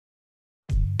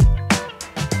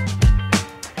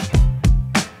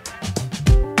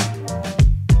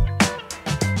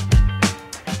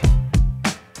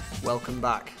welcome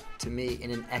back to me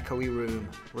in an echoey room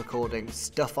recording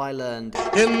stuff I learned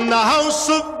in the house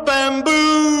of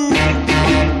bamboo.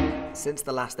 Since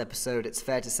the last episode, it's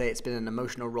fair to say it's been an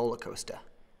emotional roller coaster.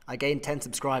 I gained 10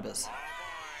 subscribers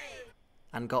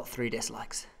and got 3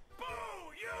 dislikes. Boo,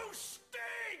 you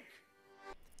stink!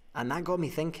 And that got me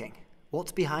thinking,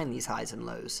 what's behind these highs and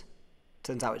lows?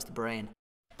 Turns out it's the brain.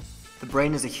 The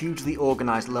brain is a hugely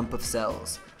organised lump of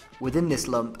cells. Within this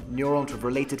lump, neurons with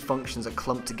related functions are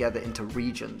clumped together into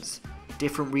regions.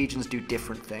 Different regions do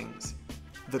different things.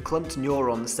 The clumped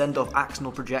neurons send off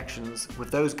axonal projections,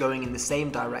 with those going in the same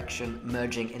direction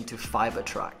merging into fibre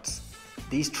tracts.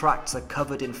 These tracts are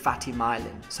covered in fatty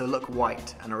myelin, so look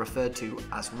white and are referred to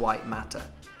as white matter.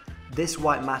 This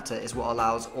white matter is what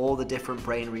allows all the different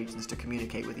brain regions to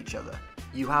communicate with each other.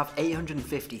 You have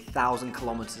 850,000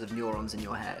 kilometers of neurons in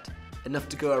your head, enough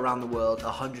to go around the world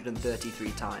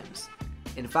 133 times.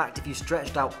 In fact, if you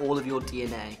stretched out all of your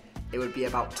DNA, it would be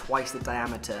about twice the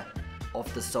diameter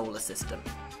of the solar system.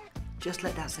 Just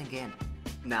let that sink in.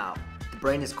 Now, the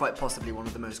brain is quite possibly one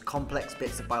of the most complex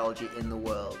bits of biology in the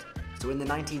world. So in the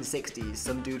 1960s,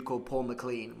 some dude called Paul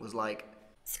MacLean was like,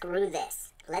 "Screw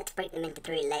this, let's break them into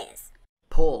 3 layers.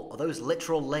 Paul, are those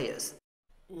literal layers?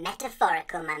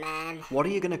 Metaphorical, my man. What are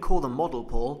you going to call the model,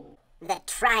 Paul? The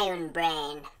triune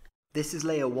brain. This is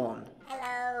layer 1,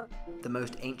 Hello. the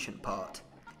most ancient part.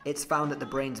 It's found at the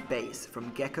brain's base,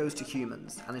 from geckos to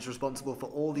humans, and is responsible for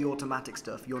all the automatic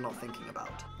stuff you're not thinking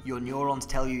about. Your neurons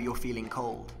tell you you're feeling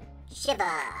cold. Shiver.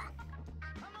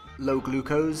 Low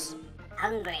glucose.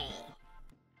 Hungry.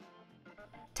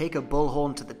 Take a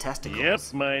bullhorn to the testicles.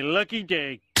 Yep, my lucky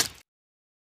day.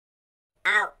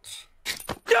 Ouch.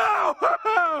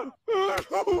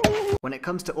 When it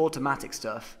comes to automatic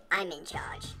stuff, I'm in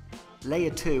charge.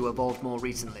 layer 2 evolved more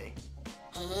recently,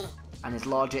 Heh. and is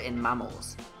larger in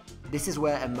mammals. This is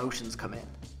where emotions come in.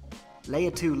 Layer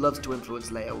 2 loves to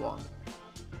influence layer 1.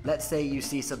 Let's say you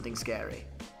see something scary.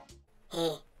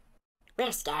 Hey,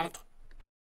 we're scared.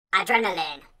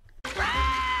 Adrenaline.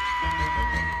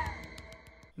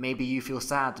 Maybe you feel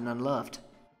sad and unloved.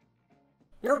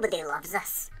 Nobody loves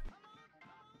us.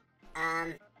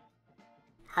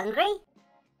 Hungry?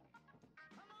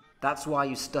 That's why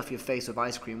you stuff your face with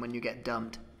ice cream when you get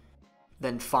dumped.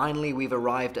 Then finally we've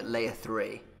arrived at layer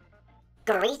 3,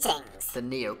 Greetings. the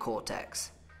neocortex.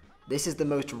 This is the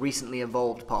most recently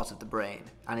evolved part of the brain,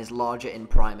 and is larger in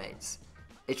primates.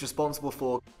 It's responsible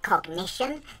for...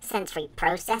 Cognition, sensory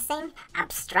processing,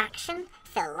 abstraction,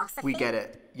 philosophy. We get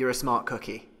it, you're a smart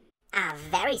cookie. A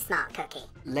very smart cookie.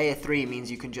 Layer 3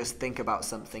 means you can just think about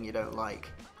something you don't like.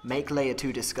 Make layer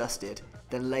 2 disgusted,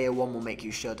 then layer 1 will make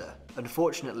you shudder.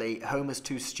 Unfortunately, Homer's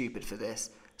too stupid for this,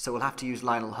 so we'll have to use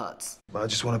Lionel Hutz. Well, I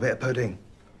just want a bit of pudding.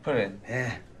 Pudding?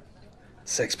 Yeah.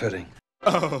 Sex pudding.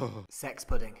 Sex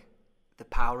pudding. The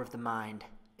power of the mind.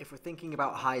 If we're thinking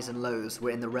about highs and lows,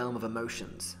 we're in the realm of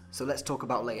emotions, so let's talk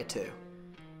about layer 2.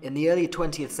 In the early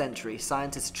 20th century,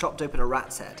 scientists chopped open a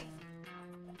rat's head.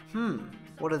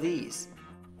 What are these?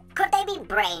 Could they be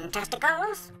brain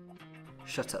testicles?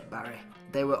 Shut up, Barry.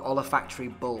 They were olfactory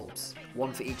bulbs,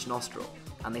 one for each nostril,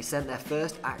 and they sent their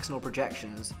first axonal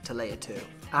projections to layer 2.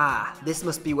 Ah, this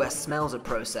must be where smells are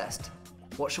processed.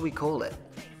 What should we call it?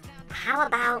 How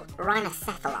about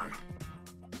rhinocephalon?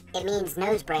 It means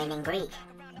nose brain in Greek.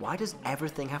 Why does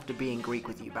everything have to be in Greek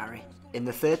with you, Barry? In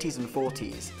the 30s and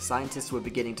 40s, scientists were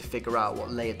beginning to figure out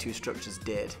what layer 2 structures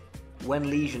did. When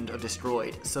lesioned or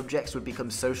destroyed, subjects would become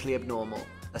socially abnormal,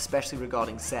 especially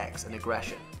regarding sex and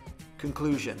aggression.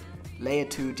 Conclusion: layer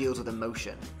 2 deals with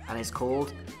emotion, and is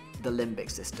called the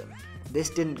limbic system. This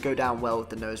didn't go down well with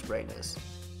the nose-brainers.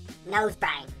 Nose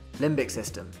brain. Limbic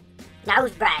system.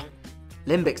 Nose brain.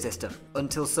 Limbic system,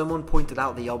 until someone pointed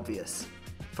out the obvious.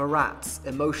 For rats,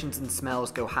 emotions and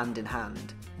smells go hand in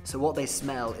hand, so what they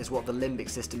smell is what the limbic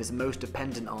system is most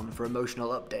dependent on for emotional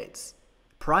updates.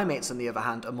 Primates, on the other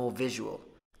hand, are more visual.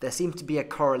 There seems to be a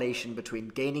correlation between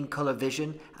gaining colour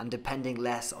vision and depending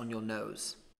less on your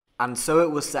nose. And so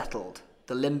it was settled.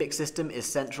 The limbic system is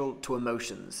central to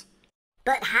emotions.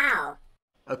 But how?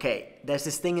 Okay, there's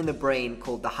this thing in the brain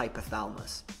called the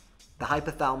hypothalamus. The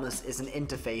hypothalamus is an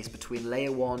interface between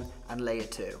layer 1 and layer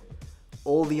 2.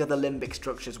 All the other limbic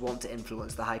structures want to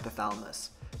influence the hypothalamus,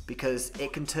 because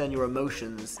it can turn your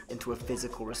emotions into a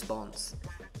physical response.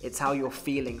 It's how your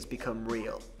feelings become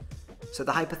real. So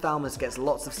the hypothalamus gets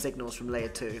lots of signals from layer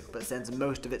 2, but sends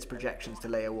most of its projections to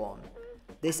layer 1.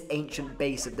 This ancient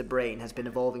base of the brain has been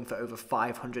evolving for over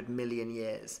 500 million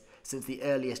years, since the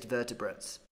earliest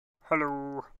vertebrates.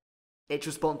 Hello. It's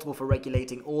responsible for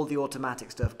regulating all the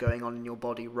automatic stuff going on in your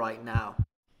body right now.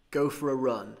 Go for a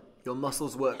run, your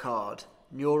muscles work hard,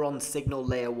 Neurons signal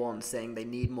layer 1 saying they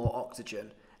need more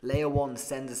oxygen. Layer 1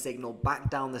 sends a signal back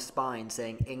down the spine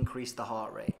saying increase the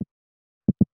heart rate.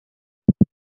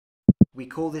 We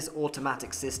call this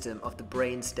automatic system of the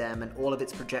brain stem and all of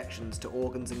its projections to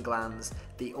organs and glands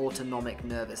the autonomic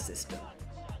nervous system.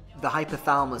 The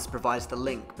hypothalamus provides the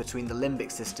link between the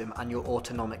limbic system and your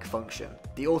autonomic function.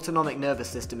 The autonomic nervous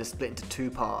system is split into two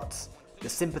parts: the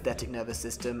sympathetic nervous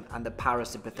system and the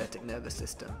parasympathetic nervous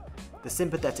system. The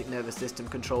sympathetic nervous system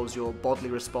controls your bodily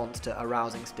response to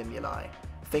arousing stimuli.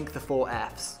 Think the 4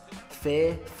 F's: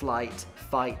 fear, flight,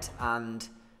 fight, and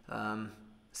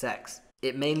sex.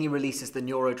 It mainly releases the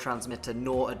neurotransmitter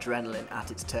noradrenaline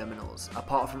at its terminals,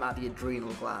 apart from at the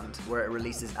adrenal gland, where it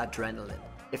releases adrenaline.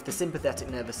 If the sympathetic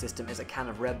nervous system is a can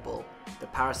of Red Bull, the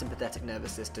parasympathetic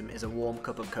nervous system is a warm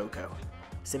cup of cocoa.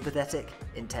 Sympathetic,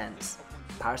 intense.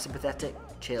 Parasympathetic,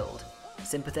 chilled.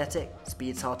 Sympathetic,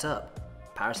 speeds heart up.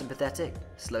 Parasympathetic,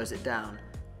 slows it down.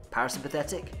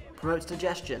 Parasympathetic, promotes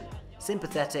digestion.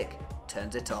 Sympathetic,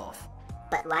 turns it off.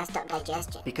 But why stop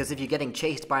digestion? Because if you're getting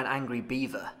chased by an angry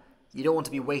beaver, you don't want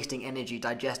to be wasting energy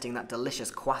digesting that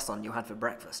delicious croissant you had for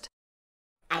breakfast.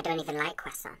 I don't even like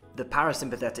croissant. The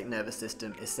parasympathetic nervous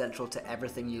system is central to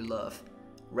everything you love: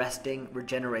 resting,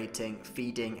 regenerating,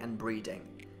 feeding, and breeding.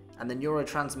 And the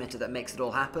neurotransmitter that makes it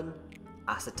all happen?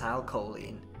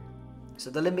 Acetylcholine. So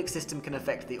the limbic system can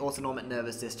affect the autonomic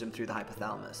nervous system through the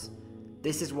hypothalamus.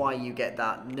 This is why you get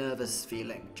that nervous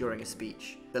feeling during a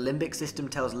speech. The limbic system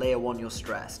tells layer 1 you're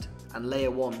stressed, and layer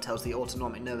 1 tells the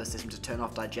autonomic nervous system to turn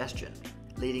off digestion,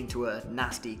 leading to a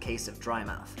nasty case of dry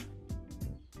mouth.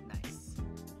 Nice.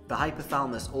 The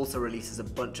hypothalamus also releases a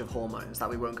bunch of hormones that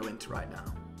we won't go into right now.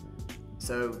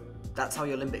 So that's how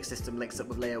your limbic system links up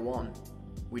with layer 1.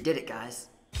 We did it, guys.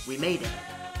 We made it.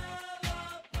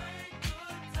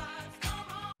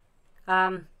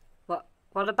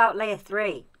 What about layer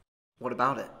 3? What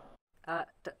about it?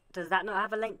 Does that not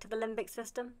have a link to the limbic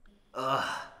system?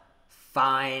 Ugh,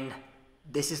 fine.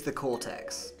 This is the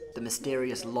cortex, the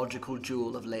mysterious logical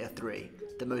jewel of layer 3,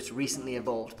 the most recently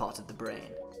evolved part of the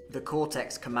brain. The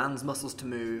cortex commands muscles to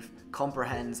move,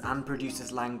 comprehends and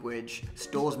produces language,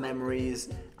 stores memories,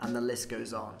 and the list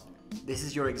goes on. This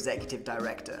is your executive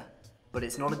director, but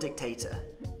it's not a dictator.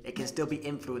 It can still be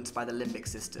influenced by the limbic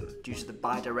system due to the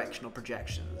bidirectional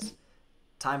projections.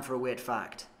 Time for a weird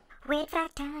fact. Weird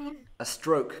fact time. A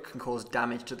stroke can cause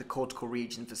damage to the cortical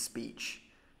region for speech.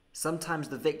 Sometimes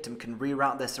the victim can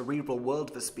reroute their cerebral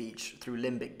world for speech through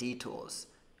limbic detours,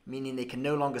 meaning they can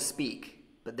no longer speak,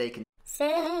 but they can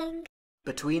Sing.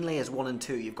 Between layers 1 and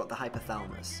 2, you've got the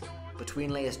hypothalamus. Between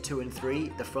layers 2 and 3,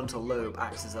 the frontal lobe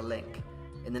acts as a link.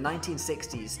 In the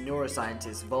 1960s,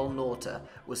 neuroscientist Vol Norta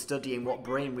was studying what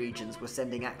brain regions were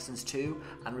sending axons to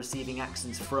and receiving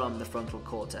axons from the frontal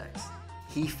cortex.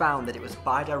 He found that it was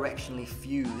bidirectionally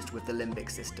fused with the limbic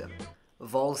system.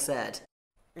 Vol said,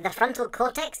 The frontal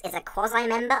cortex is a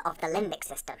quasi-member of the limbic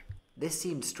system. This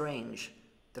seemed strange.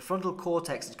 The frontal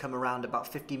cortex had come around about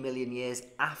 50 million years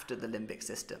after the limbic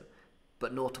system,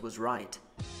 but Norta was right.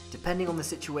 Depending on the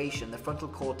situation, the frontal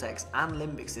cortex and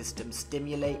limbic system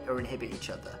stimulate or inhibit each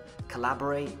other,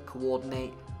 collaborate,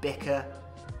 coordinate, bicker.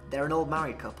 They're an old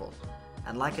married couple.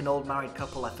 And like an old married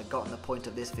couple, I've forgotten the point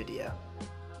of this video.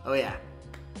 Oh yeah,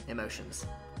 emotions.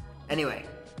 Anyway,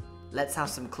 let's have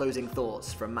some closing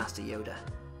thoughts from Master Yoda.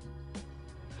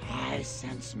 I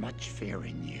sense much fear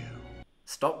in you.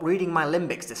 Stop reading my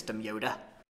limbic system, Yoda.